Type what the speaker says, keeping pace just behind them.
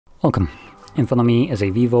Welcome. In front of me is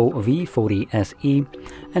a VIVO V40 SE,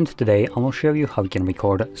 and today I will show you how you can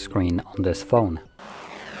record screen on this phone.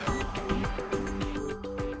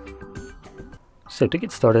 So to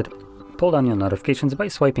get started, pull down your notifications by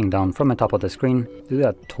swiping down from the top of the screen. Do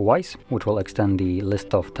that twice, which will extend the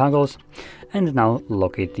list of toggles, and now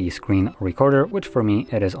locate the screen recorder, which for me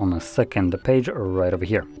it is on the second page right over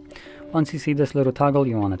here. Once you see this little toggle,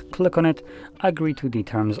 you want to click on it, agree to the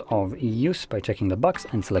terms of use by checking the box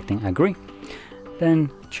and selecting agree.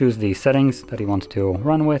 Then choose the settings that you want to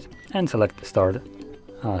run with and select start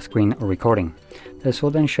screen recording. This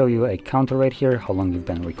will then show you a counter right here, how long you've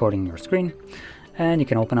been recording your screen. And you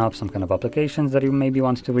can open up some kind of applications that you maybe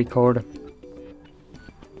want to record.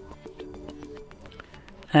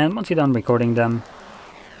 And once you're done recording them,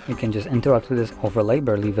 you can just interact with this overlay,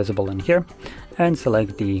 barely visible in here, and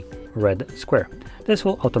select the red square. This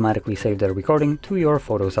will automatically save the recording to your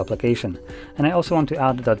Photos application. And I also want to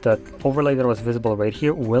add that that overlay that was visible right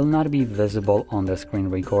here will not be visible on the screen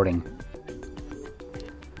recording.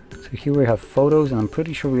 So here we have Photos, and I'm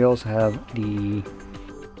pretty sure we also have the,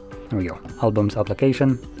 there we go, Albums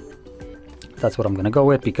application. That's what I'm gonna go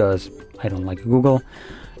with because I don't like Google.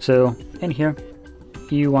 So in here,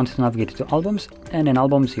 you want to navigate to Albums, and in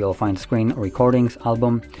Albums you'll find Screen Recordings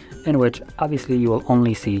album, in which obviously you will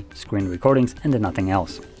only see screen recordings and nothing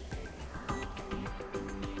else.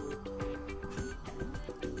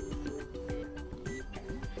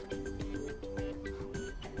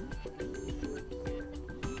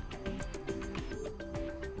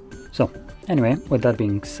 So anyway, with that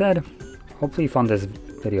being said, hopefully you found this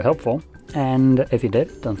video helpful, and if you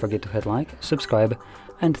did, don't forget to hit like, subscribe,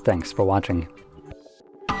 and thanks for watching.